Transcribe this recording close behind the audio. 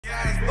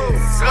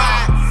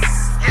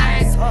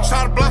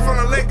Try to bluff on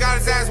the lick, got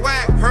his ass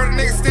whack. Heard a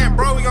nigga stamp,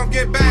 bro, we gon'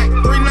 get back.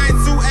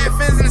 392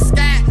 F-Fins in the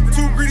scat.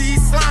 Too greedy, he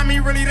slimy,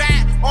 really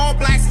that. All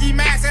black ski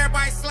mask,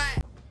 everybody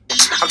slack.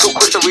 I'm too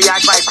quick to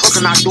react like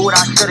Crooklyn, I do what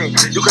I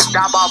shouldn't. You could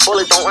stop our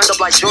bullet, don't end up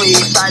like Junior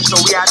Eastside, so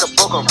we had to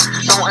book him.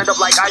 Don't end up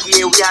like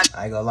IBA, we had.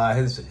 I ain't gonna lie,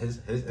 his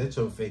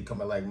intro fake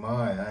coming like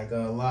mine. I ain't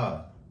gonna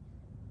lie.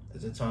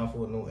 Is it time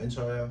for a new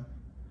intro, yo?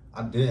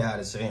 I did have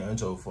the same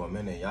intro for a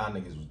minute. Y'all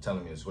niggas was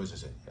telling me to switch and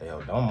shit. Hey,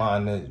 yo, don't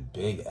mind this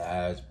big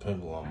ass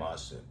pimple on my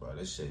shit, bro.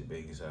 This shit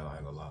big as hell, I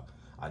ain't gonna lie.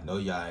 I know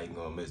y'all ain't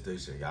gonna miss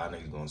this shit. Y'all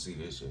niggas gonna see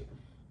this shit.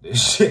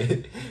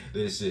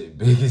 This shit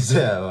big as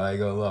hell, I ain't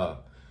gonna lie.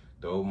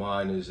 Don't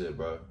mind this shit,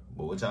 bro.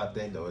 But what y'all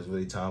think, though? It's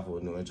really time for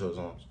a new intro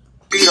song.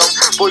 Beat him.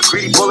 Boy,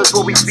 greedy bullets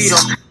will we feed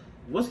him.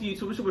 What's good,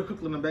 YouTube? It's your boy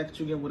Crooklyn. I'm back at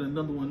you again with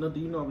another one.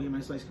 You know over here,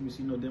 man. Slice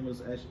Community, no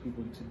demos, action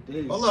people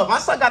today. Hold up, my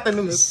son got the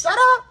new setup.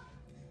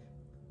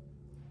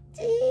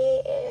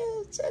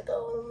 Damn, check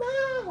him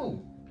out.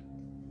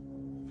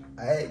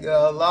 I ain't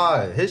gonna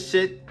lie, his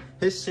shit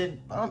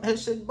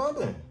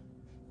bumping.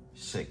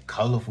 Shit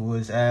colorful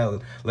as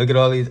hell. Look at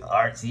all these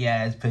artsy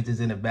ass pictures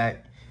in the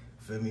back.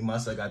 Feel me? My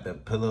son got the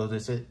pillows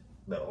and shit.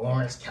 The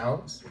orange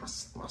couch.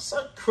 My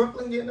son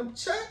Crooklyn getting them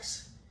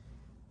checks.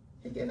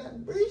 He getting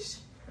that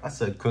breeze. I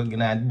said Crooklyn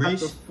that breeze.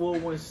 The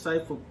 4-1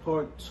 Cypher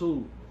Part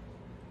 2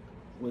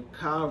 with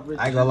Richh.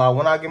 I ain't gonna lie,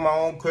 when I get my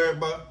own crib,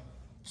 bro.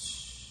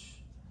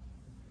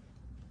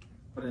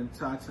 And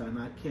Tata, and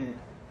I can't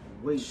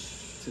wait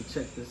to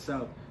check this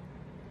out.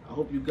 I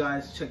hope you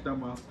guys checked out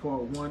my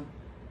Part 1.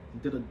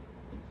 Did a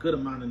good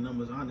amount of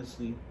numbers,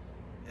 honestly.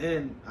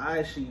 And I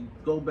actually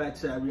go back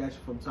to that reaction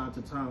from time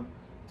to time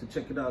to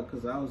check it out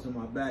because I was in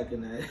my bag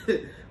in that.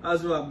 So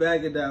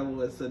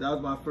that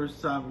was my first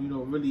time, you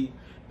know, really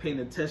paying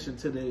attention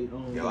to the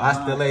Yo, I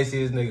still ain't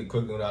see this nigga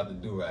Crooklyn without the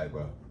do-rag,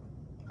 bro.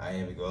 I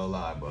ain't even gonna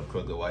lie, bro.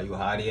 Crooklyn, why you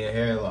hiding your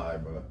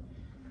hairline, bro?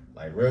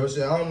 Like, real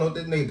shit, I don't know if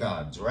this nigga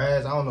got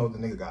dreads. I don't know if the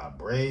nigga got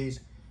braids.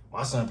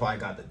 My son probably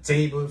got the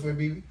taper for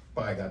me.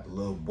 Probably got the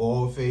little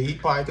bald fade. He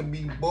probably could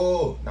be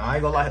bald. Nah, I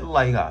ain't gonna lie,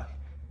 like he got.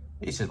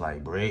 These shit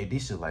like braids.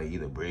 These shit like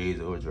either braids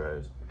or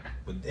dreads.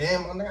 But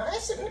damn, my nigga, I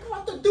ain't sitting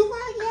about to do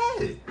right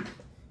yet.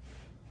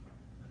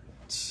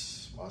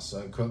 My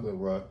son Crooklyn,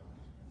 bro.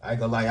 I ain't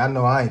gonna lie, I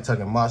know I ain't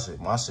tucking my shit.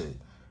 My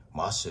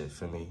shit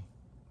for me.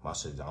 My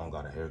shit, I don't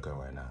got a haircut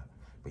right now.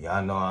 But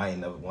y'all know I ain't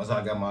never, once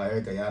I got my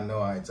haircut, y'all know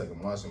I ain't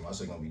taking my shit. My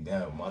shit gonna be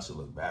down. My shit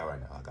look bad right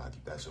now. I gotta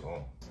keep that shit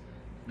on.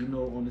 You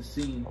know, on the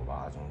scene.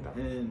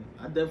 And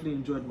I definitely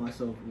enjoyed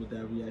myself with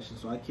that reaction.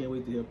 So I can't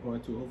wait to hear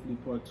Part 2. Hopefully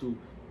Part 2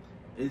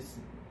 is,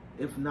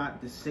 if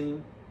not the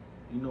same,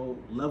 you know,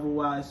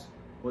 level-wise,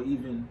 or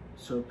even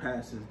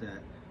surpasses that.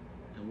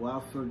 And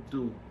without further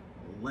ado,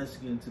 let's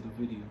get into the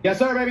video. Yes,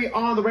 sir, baby.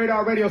 On the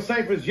radar, radio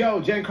Cyphers. Yo,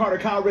 Jenn, Carter,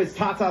 Richh,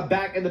 Tata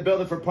back in the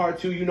building for Part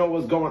 2. You know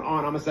what's going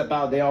on. I'm going to step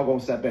out. They all going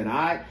to step in. All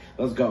right?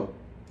 Let's go.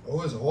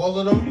 Oh, it's all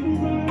of them?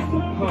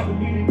 Huh.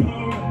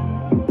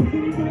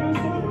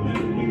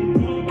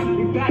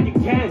 We back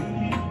again.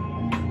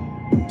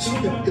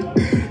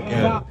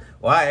 Yeah.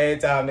 Why every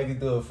time niggas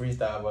do a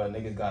freestyle, bro,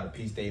 niggas gotta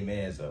piece their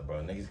mans up,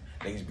 bro. Niggas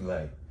be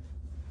like,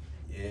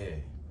 yeah.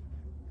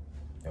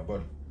 Yeah,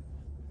 buddy.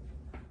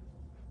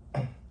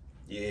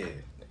 Yeah.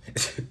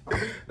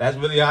 That's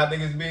really how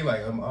niggas be.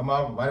 Like, I'm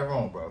right or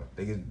wrong, bro.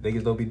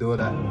 Niggas don't be doing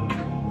that.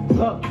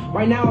 Look,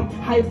 right now I'm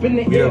hype in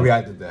the We air. done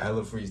reacted to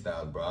hella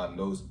freestyles, bro. I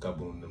know a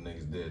couple of them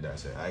niggas did that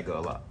shit. I ain't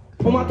gonna lie.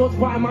 All my thoughts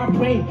right in my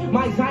brain,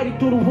 my anxiety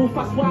through the roof.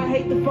 I swear I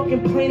hate the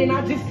fucking plane, and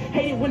I just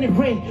hate it when it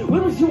rain.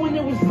 Where was you when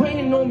it was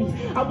raining on me?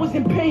 I was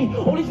in pain.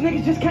 All these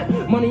niggas just kept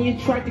money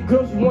attracted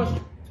girls who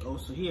want. Oh,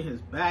 so he in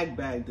his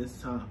bag this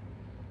time.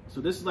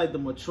 So this is like the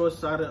mature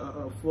side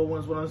of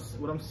 4-1's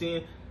what I'm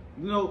seeing.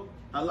 You know,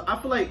 I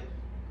feel like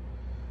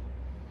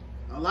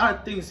a lot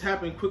of things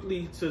happen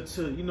quickly to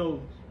you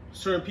know,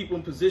 certain people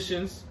in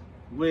positions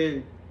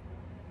where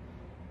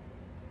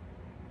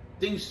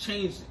things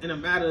change in a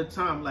matter of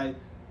time. Like,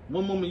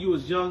 one moment you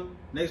was young,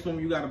 next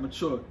moment you gotta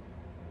mature.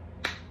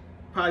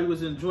 Probably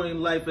was enjoying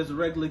life as a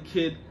regular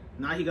kid.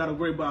 Now he gotta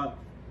worry about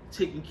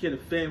taking care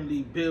of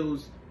family,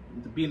 bills,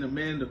 being a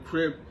man in the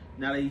crib.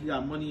 Now that he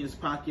got money in his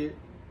pocket.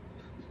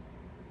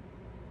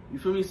 You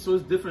feel me? So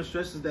it's different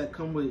stresses that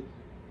come with,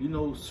 you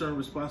know, certain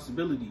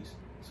responsibilities.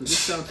 So this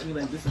sounds to me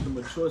like this is the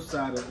mature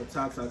side of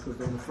Tata,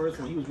 because on the first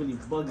one he was really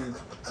bugging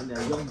in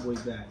that young boy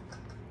bag.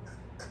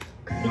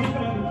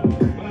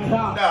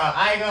 Nah,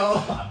 I ain't gonna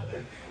lie.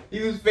 He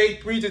was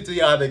fake preaching to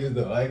y'all niggas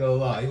though. I ain't gonna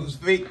lie. He was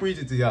fake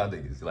preaching to y'all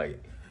niggas.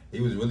 Like, he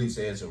was really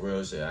saying some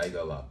real shit. I ain't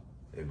gonna lie.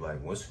 It's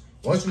like, once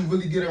you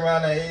really get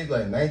around that age,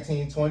 like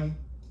 19, 20,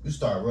 you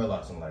start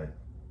realizing like,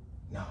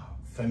 nah,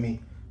 for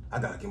me, I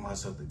gotta get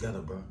myself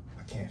together, bro.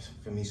 I can't,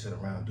 for me, sit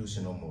around and do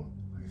shit no more.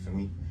 Like, for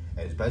me,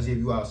 and especially if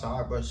you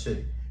outside, bro,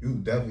 shit, you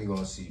definitely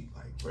gonna see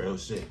like real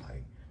shit,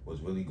 like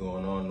what's really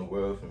going on in the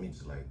world. For me,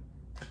 just like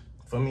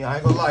For me, I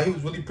ain't gonna lie, he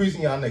was really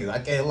preaching y'all niggas. I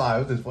can't lie, it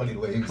was just funny the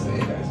way he was saying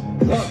that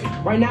shit.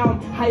 Look, right now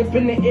I'm high up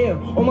in the air.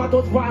 All my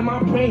thoughts ride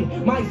my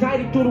brain. My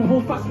anxiety through the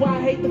roof. I swear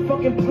I hate the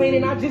fucking plane,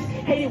 and I just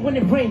hate it when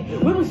it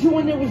rain. Where was you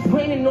when it was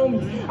raining on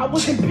me? I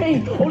was in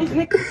pain. All these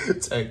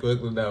niggas. Hey,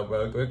 quickly now,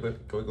 bro.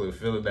 Quickly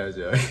feeling that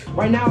shit.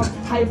 Right now I'm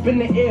high up in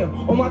the air.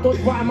 All my thoughts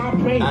ride my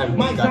brain. I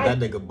My got that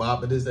anxiety nigga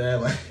bopping his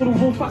ass like. through the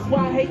roof. I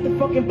swear I hate the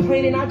fucking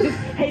plane, and I just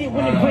hate it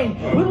when it rain.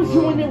 Where was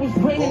you when it was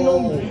raining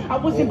on me? I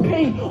was in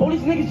pain. All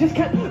these niggas just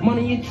kept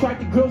money attract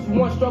the girls who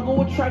want,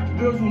 struggle attract the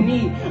girls who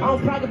need. I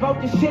don't brag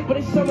about this shit, but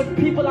there's so much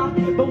people out.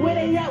 But where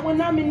they at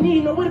when I'm in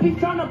need? Nowhere to be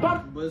found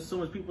about. But there's so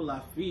much people I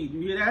feed.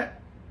 You hear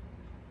that?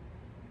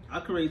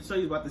 I could already tell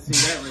you about to say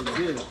that right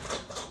there.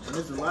 And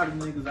there's a lot of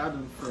niggas I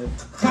done fed.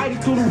 Tidy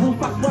through the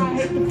roof, I swear I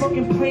hate the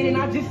fucking plane, and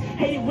I just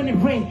hate it when it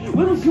rain.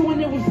 Where was you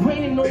when it was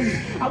raining on me?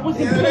 I was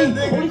in pain.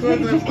 All these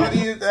niggas just kept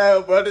funny as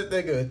hell, bro. This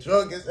nigga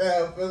drunk as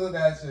hell, feeling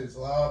that shit,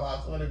 Slob.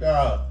 I swear to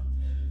God.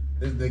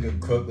 This nigga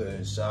Crooklyn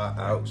and shot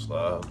out,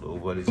 Slob.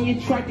 What is you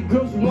attract the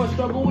girls who want,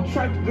 struggle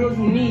attract the girls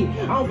who need.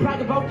 I don't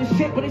brag about this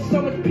shit, but there's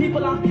so much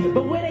people out.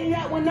 But where they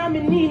at when I'm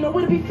in need?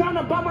 Nowhere to be found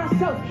out by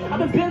myself. I've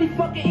been barely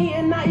fucking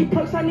eating, not eat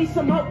perks. I need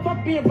some help.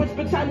 Fuck being rich,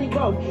 bitch, I need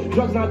wealth.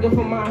 Drugs not good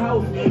for my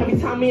health. Every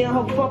time me and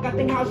her fuck, I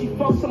think how she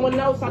fucked someone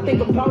else. I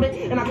think about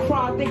it, and I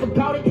cry, I think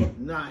about it.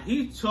 Nah,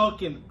 he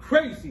talking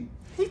crazy.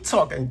 he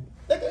talking?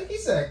 Nigga, he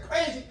said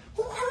crazy.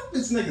 Who hurt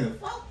this nigga?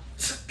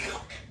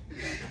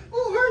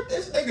 Who hurt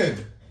this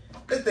nigga?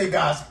 This nigga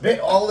got spit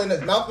all in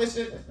his mouth and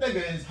shit. This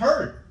nigga is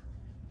hurt.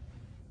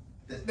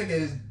 This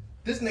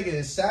nigga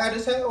is sad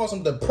as hell on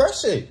some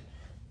depression.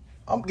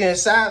 I'm getting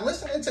sad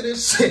listening to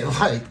this shit.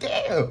 Like,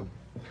 damn.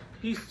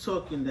 He's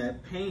talking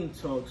that pain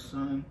talk,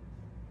 son.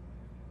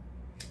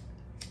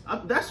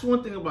 That's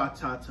one thing about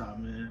Tata,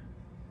 man.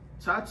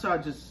 Tata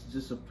just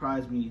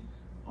surprised me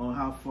on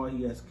how far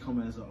he has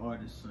come as an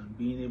artist, son.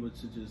 Being able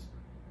to just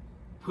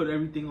put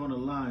everything on the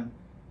line,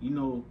 you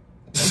know,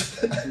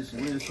 just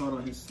wear his heart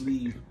on his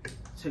sleeve,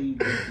 tell you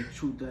the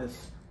truth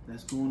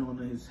that's going on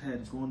in his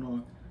head, going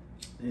on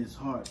in his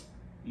heart.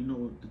 You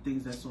know, the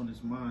things that's on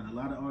his mind. A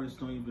lot of artists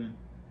don't even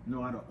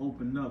know how to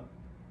open up.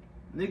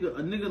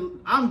 Nigga,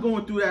 I'm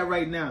going through that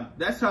right now.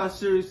 That's how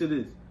serious it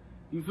is.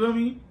 You feel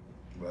me?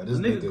 Bro, this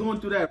nigga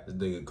going through that. This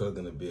nigga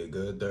Cooking to be a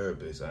good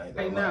therapist. I ain't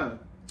gonna right lie. now,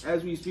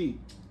 as we speak.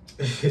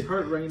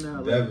 Hurt right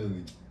now. Definitely.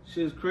 Like,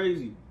 shit is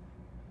crazy.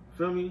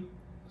 Feel me?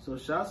 So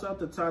shouts out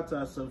to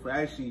Tata son for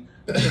actually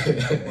with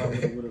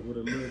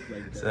a lyric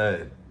like that.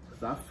 Sad.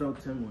 Cause I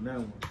felt him on that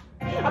one.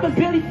 I've been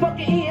barely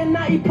fucking eating,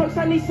 not eat perks.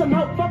 I need some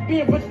help. Fuck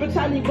being rich, bitch,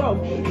 I need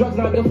wealth. Drugs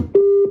not good.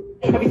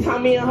 Every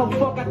time me and her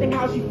fuck, I think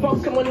how she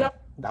fucked someone else.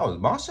 That was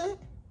my shit?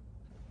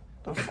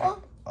 The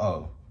fuck?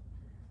 Oh.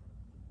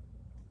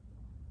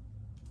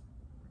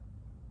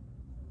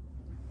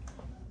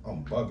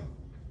 I'm bugging.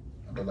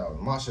 I thought that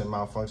was my shit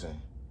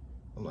malfunction.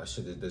 I'm like,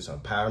 shit, is this some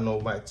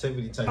paranormal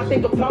activity type I of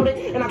think shit? about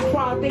it, and I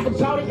cry, I think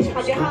about it.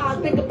 I get high,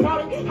 I think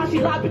about it. How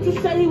she lied, but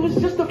you said he was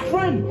just a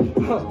friend.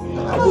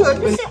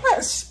 This shit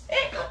was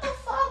sick. What the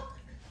fuck?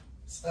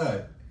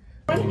 Son.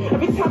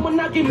 Every time when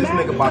I get This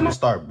mad, nigga about to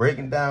start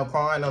breaking down,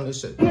 crying on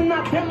this shit. and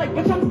I been like,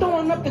 bitch, I'm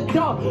throwing up the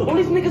dog. All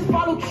these niggas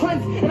follow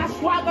trends, and I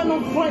swear I got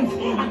no friends.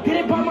 I did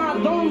it by my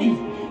lonely.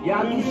 Yeah,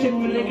 I do shit for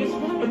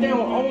niggas, but they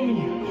don't own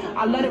me.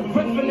 I let it rip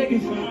for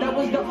niggas, that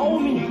was the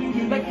old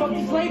me. Like, fuck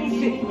this label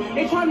shit.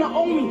 They trying to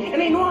own me,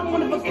 and they know I'm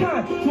one of a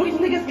kind. So these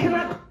niggas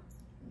cannot.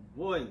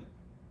 Boy,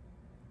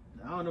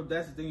 I don't know if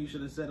that's the thing you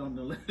should have said on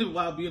the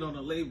while being on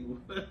the label.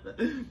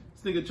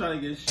 This nigga trying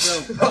to get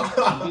shelved.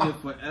 Be there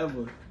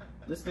forever.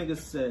 This nigga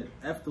said,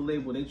 F the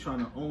label, they trying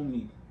to own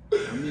me.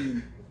 I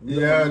mean,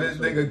 Yeah, this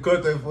nigga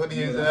Cooking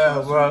funny as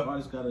hell, bro.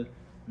 Artists gotta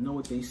know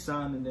what they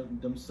signing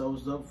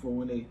themselves up for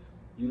when they,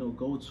 you know,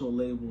 go to a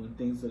label and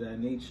things of that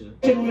nature.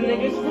 Shit for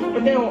niggas,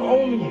 but they don't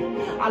own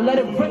me. I let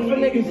it rip for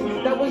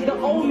niggas, that was the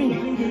old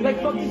me.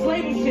 Like, fuck this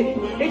label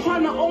shit. They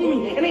trying to own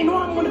me, and they know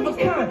I'm one of a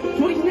kind.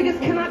 So these niggas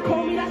cannot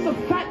call me, that's a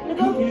fact,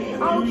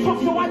 nigga. I don't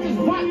talk, so I just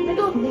rap,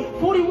 nigga.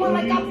 41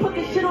 like I put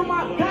the shit on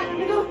my back,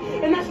 nigga.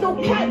 And that's no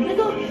cat,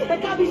 nigga.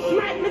 Like I be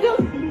smacked, nigga.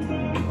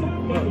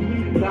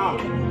 Nah.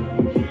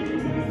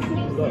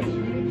 Look.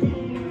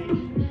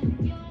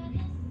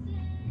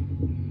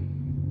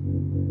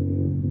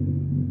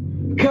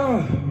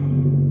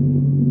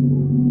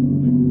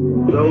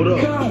 Load up.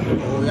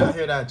 Oh, y'all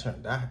hear that?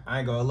 I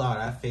ain't gonna lie,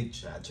 that fake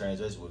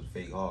transition was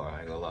fake hard. I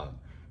ain't gonna lie.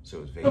 Shit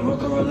was fake.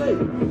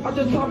 I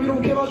just top you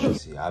don't care about you.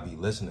 See, I be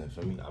listening,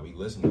 for me. I be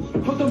listening.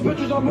 Fuck them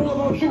bitches, I'm all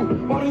about you.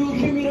 Why do you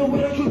treat me the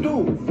way that you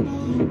do?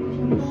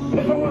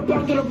 If I went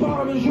back to the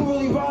bottom, is you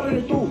really riding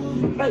it through?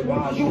 Like,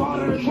 why is you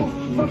hiding the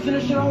truth? Flexing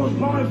the shit I was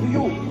buying for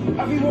you.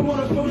 Everyone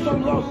wanna feel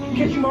some love.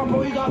 Can't you, my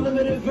bro, you got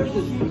limited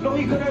visions. No,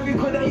 he could every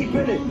quick that he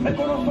been it. Like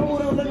on the phone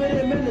with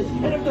unlimited minutes.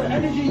 And if the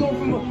energy on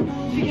from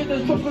her, she get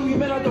the trust when we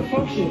met at the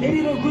function.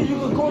 80 degrees, you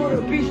could go to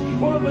the beach.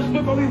 Roll up a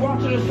split while we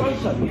watching the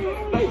sunset.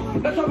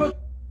 Like, let's have a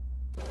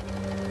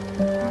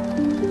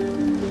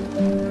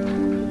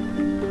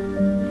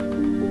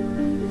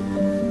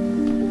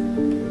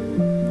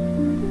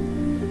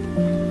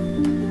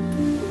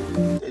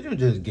you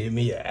just give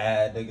me an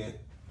ad, nigga?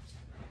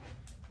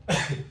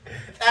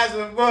 That's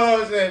some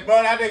bullshit,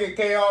 bro. That nigga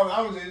came off.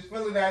 I was just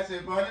feeling that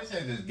shit, bro. This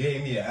shit just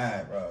gave me an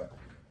ad, bro.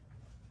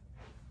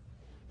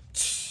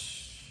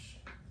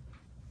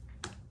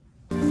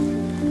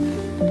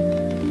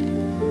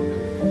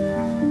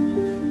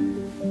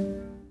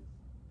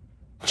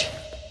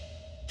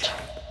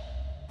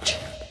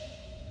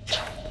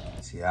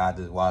 See, I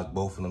just watched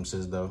both of them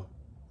shits, though.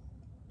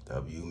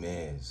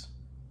 W-mans.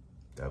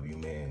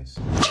 W-mans.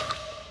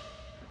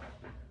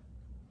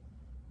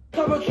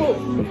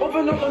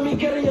 Open up, let me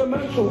get in your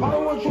mental. I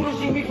don't want you to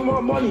see me for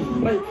my money.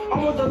 Like,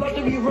 I want the love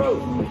to be real.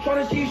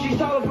 Trying to see if she's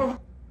solid for.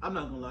 I'm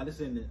not gonna lie,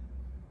 this ain't it.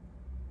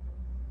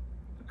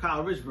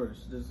 Kyle Richh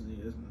verse.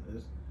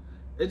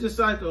 It's just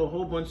like a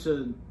whole bunch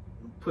of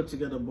put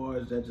together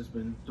bars that just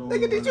been doing.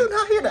 Nigga, did you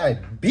not hear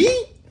that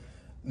beat?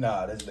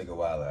 Nah, this nigga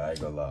wild. I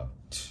ain't gonna lie.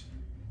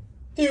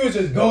 He was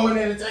just going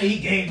in until he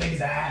gave niggas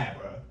an ad,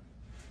 bro.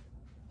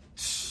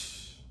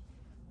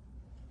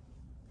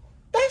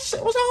 That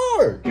shit was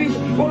hard.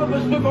 All of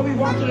us split, but we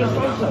watching the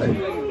sunset.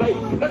 Like,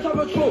 let's have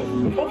a talk.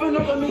 Open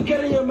up, let me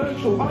get in your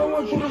mental. I don't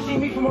want you to see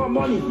me for my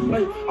money.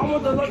 Like, I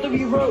want the love to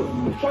be real.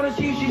 Trying to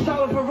see if she's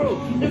solid for real.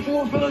 If you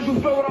won't feel it, you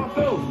feel what I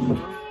feel.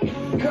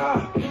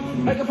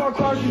 God, like if I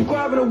cry, she's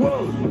grabbing the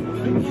world.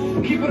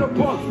 Keep it a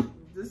buck.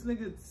 This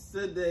nigga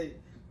said that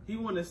he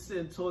want to sit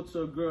and talk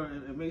to a girl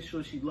and make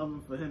sure she love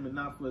him for him and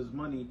not for his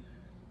money,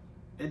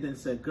 and then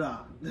said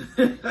God.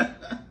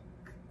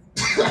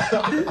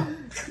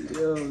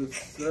 Yo,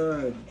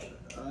 son,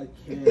 I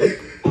can't.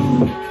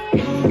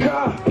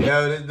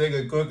 Yo, this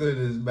nigga Crooklyn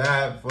is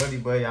mad funny,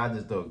 but I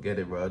just don't get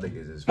it, bro.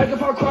 Niggas is. Like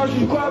if I cry,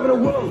 she's grabbing the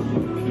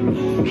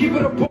world. Keep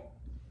it a buck.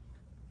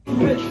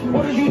 Bitch,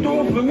 what are you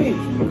doing for me?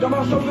 Got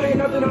myself, it ain't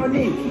nothing I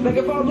need. Like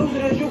if I'm losing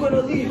it, you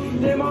gonna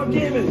leave. Damn, I'm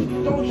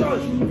demons, don't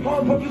judge.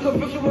 Hard but you can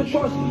fix it with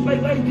trust.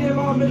 Like damn,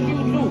 I miss you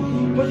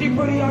too. But she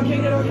pretty, I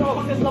can't get her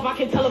talk. This love, I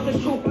can't tell if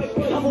it's true.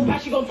 Double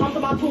back, she gon' talk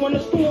about two in the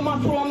stool. My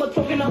tool, I'm a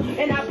token her.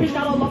 And that bitch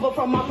not a lover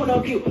from my point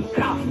of view.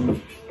 Cop.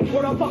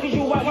 Where the fuck is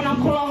you at when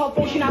I'm calling her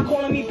phone? She not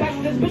calling me back.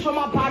 This bitch on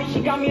my body,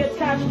 she got me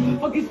attached.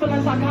 Fuck these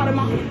feelings I got in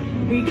my.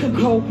 We could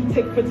go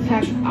tick for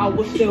tack, I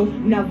would still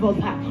never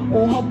lack.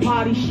 On her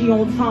body, she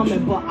on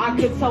timing, but I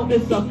could tell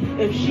it's a.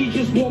 If she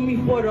just want me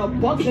for the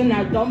bucks and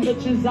that dumb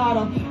bitch is out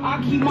of.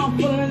 I keep my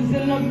feelings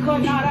in the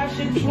cut, now that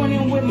shit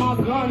twinning with my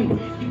gun.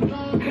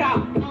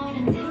 Cop.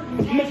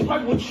 Mixed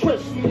right with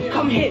Richh.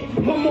 Come hit,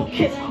 one more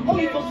kiss.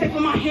 Only feel safe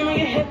in my hand on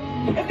your hip.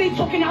 If they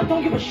talking, I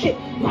don't give a shit.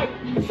 Like,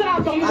 said I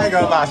don't give a I ain't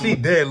gonna lie, she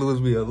did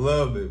lose me a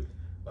little bit.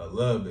 A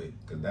little bit.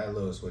 Cause that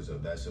little switch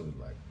up, that shit was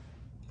like,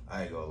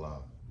 I ain't gonna lie.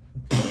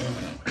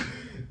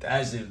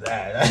 That shit's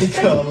bad. I ain't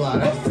gonna lie.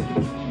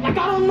 Like,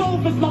 I don't know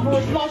if it's love or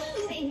it's lost.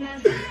 I'm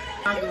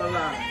not gonna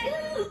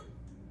lie.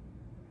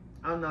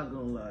 I'm not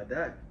gonna lie.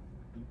 That,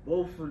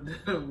 both of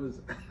them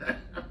was.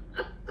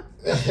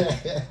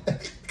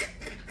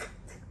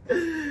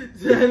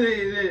 That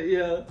ain't it,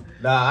 yo.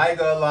 Nah, I ain't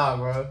gonna lie,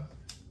 bro.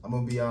 I'm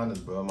gonna be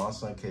honest, bro. My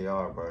son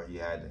KR, bro, he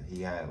had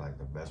like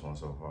the best one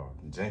so far.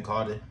 Jenn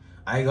Carter,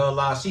 I ain't gonna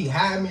lie, she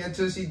had me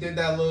until she did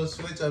that little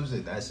switch up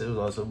shit. That shit was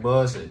on some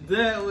bullshit.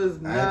 That was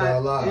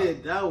not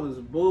it. That was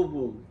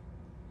boo-boo.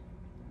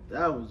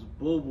 That was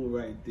boo-boo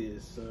right there,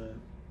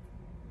 son.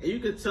 And you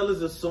could tell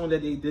it's a song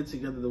that they did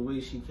together the way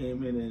she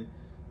came in, and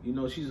you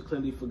know she's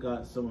clearly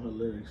forgot some of her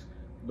lyrics.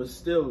 But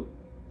still,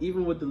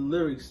 even with the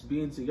lyrics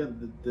being together,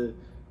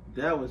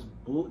 that was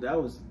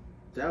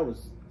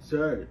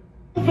dirt.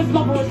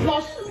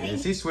 And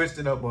she switched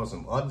it up on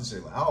some other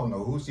shit. Like, I don't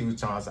know who she was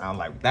trying to sound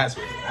like. That's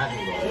what that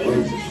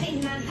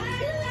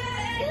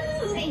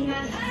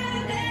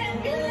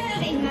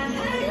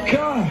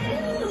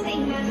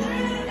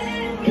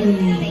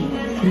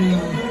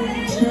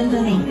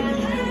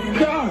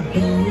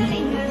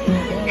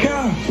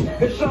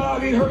It's all I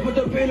be hurt with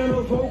the pain in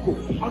the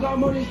vocal. I got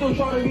money still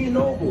trying to be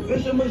noble.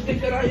 It's a mistake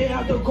that I didn't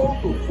have to go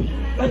through.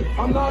 Like,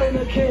 I'm not in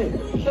a kid.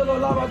 Still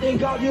alive, I thank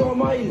God the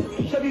Almighty.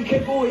 Should be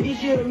careful with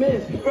each of the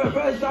miss.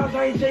 Bad shots,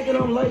 I ain't taking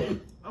them late.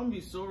 I'm gonna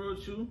be so real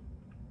with you.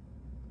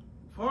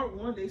 Part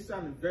one, they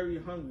sounded very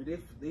hungry.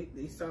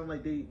 They sound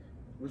like they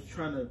was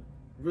trying to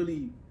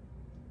really,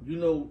 you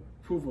know,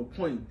 prove a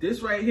point.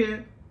 This right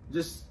here,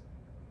 just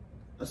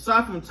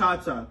aside from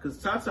Tata, because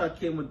Tata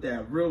came with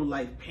that real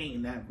life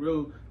pain, that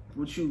real,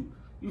 what you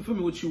feel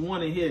me, what you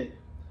want to hear.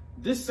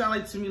 This sound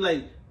like to me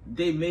like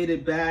they made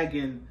it back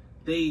and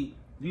they,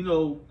 you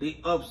know, they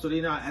up so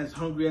they're not as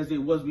hungry as they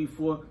was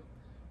before.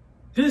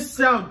 This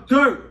sound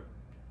dirt,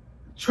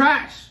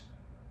 trash.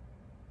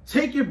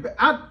 Take your,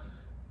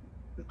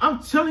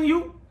 I'm telling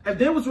you, if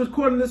they was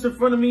recording this in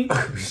front of me,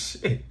 oh,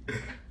 shit.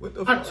 What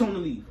the I'd tone to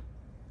leave.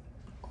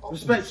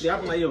 Respectfully,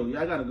 I'm like, yo,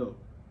 I gotta go.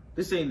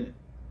 This ain't it.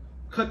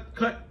 Cut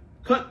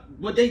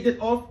what they did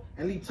off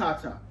and leave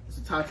Tata. It's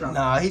a Tata.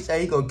 Nah, he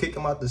said he gonna kick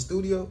him out the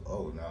studio.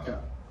 Oh, nah.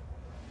 Yeah.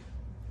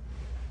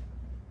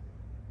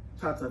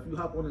 Tata, if you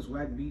hop on this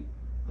whack beat,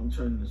 I'm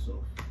turning this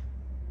off.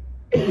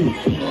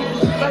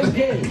 Like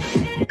this.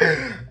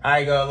 I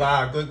ain't gonna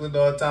lie, Crooklyn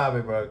on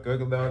topic, bro.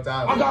 Crooklyn on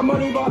topic. I got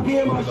money by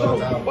being myself.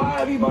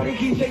 Why everybody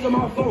keep taking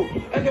my phone?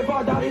 And if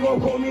I die, they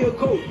gon' call me a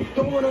coach.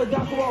 Don't wanna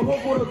die, so I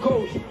walk with a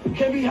coach.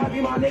 Can't be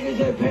happy, my niggas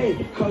in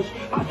pain. Cause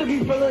I still be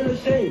feeling the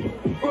same.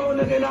 Real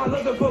nigga not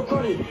looking for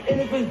credit.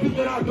 And if it's beef,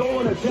 then I don't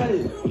wanna get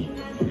it.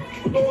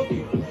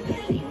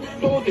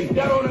 Dorothy,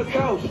 that on the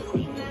couch.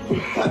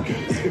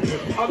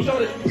 I'm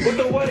trying to, with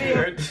the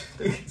way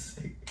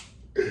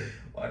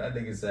Why that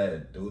nigga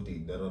said,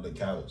 dude, that on the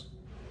couch?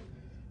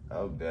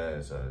 Oh,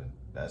 damn, son.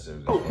 That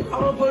shit was I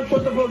don't put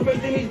trust of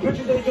faith in these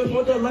bitches, they just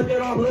want the life that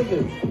I'm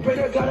living. Pray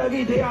to God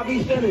every day I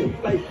be sinning.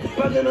 Like,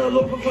 begging the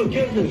Lord for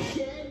forgiveness.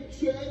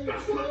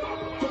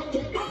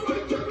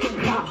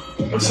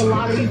 It's a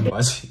lot of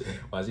these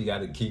why she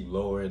gotta keep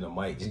lowering the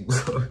mic?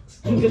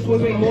 This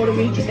women more to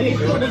me, and they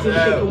still wasn't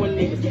shaking with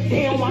niggas.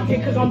 They don't want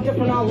it cause I'm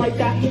different, I don't like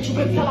that. You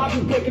can tell I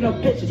be breaking up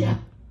bitches.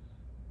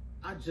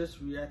 I just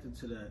reacted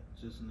to that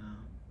just now.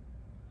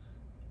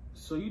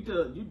 So you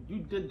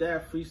did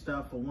that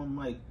freestyle for one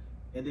mic,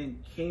 and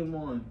then came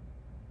on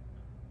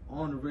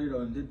the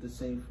radar and did the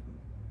same.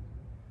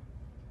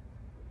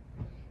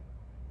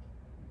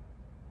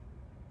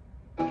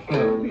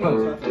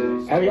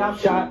 Every op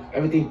shot,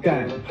 everything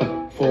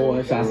done.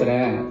 4 shots of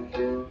that.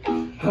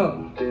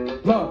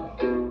 Look.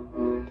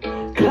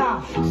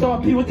 So I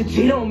be with the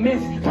G, don't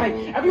miss. Like,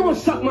 everyone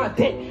suck my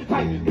dick.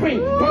 Like, bring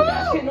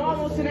that shit. No, I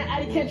won't send an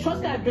addy, can't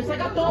trust that bitch. Like,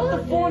 I throw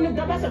up the 4 in the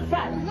dub, that's a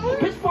fact.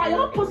 Bitch, fire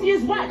up, pussy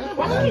is whack. That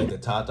nigga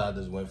Tata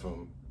just went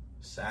from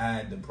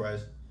sad,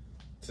 depressed,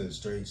 to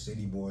straight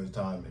city boys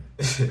timing.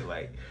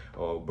 Like,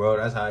 oh, bro,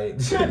 that's how it...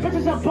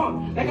 Bitches a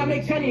bump, like I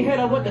make Jenny hit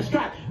her with the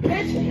strap,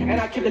 bitch. And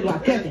I keep it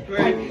like that.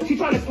 Like, she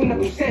trying to swing up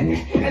and send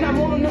it. And I'm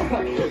on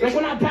another. Like,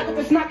 when I back up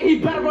the snock, he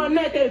better run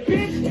that,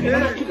 bitch.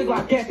 And I keep it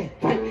like that.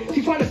 Like,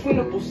 she trying to swing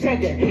up and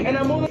send it. And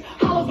I'm on the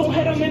hollows gon'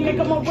 hit him and make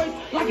him a race.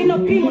 Like in a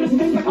beam on his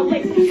face like a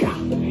lace.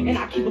 And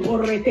I keep it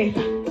water right there.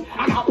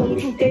 I got all the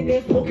truth,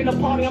 they smoking the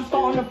party, I'm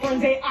starting a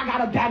frenzy. I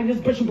got a baddie, this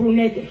bitch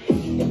brunette.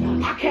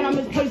 I cannot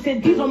misplace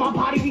it, these on my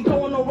body, we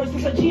going no race.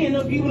 It's a G in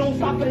the view, we don't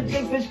stop for the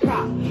chicks, bitch,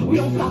 cry. We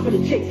don't stop for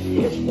the chicks,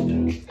 bitch.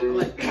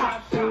 Like, cry.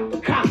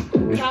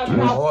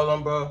 All of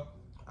them, bro,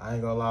 I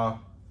ain't gonna lie.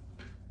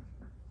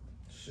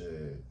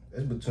 Shit,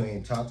 it's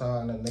between Tata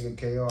and that nigga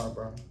KR,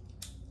 bro.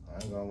 I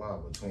ain't gonna lie,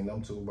 between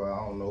them two, bro, I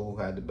don't know who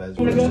had the best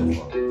verse so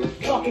far.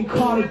 Fucking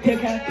Carter,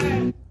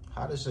 dickhead.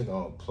 How this shit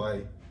gonna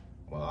play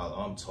while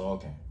I'm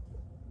talking?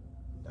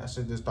 That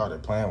shit just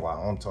started playing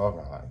while I'm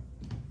talking, like.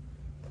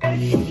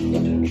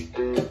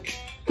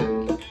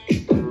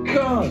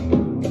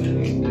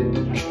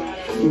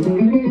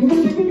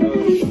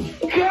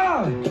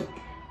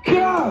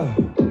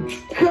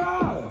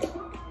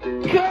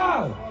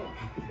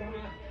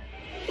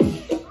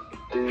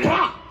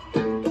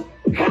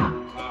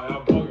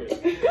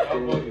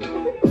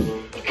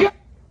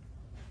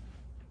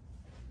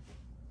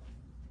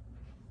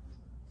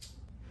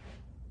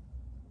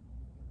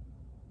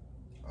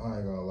 I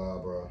ain't gonna lie,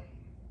 bro.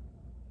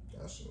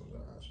 That shit was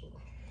ass, bro.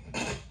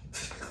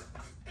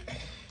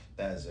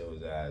 That shit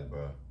was ass,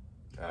 bro.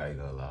 I ain't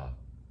gonna lie.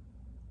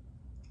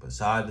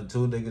 Besides the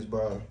two niggas,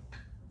 bro,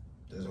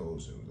 this whole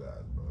shit was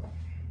ass, bro.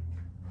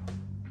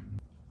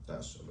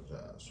 That shit was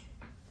ass.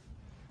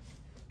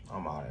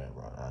 I'm out of here,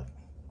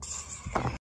 bro.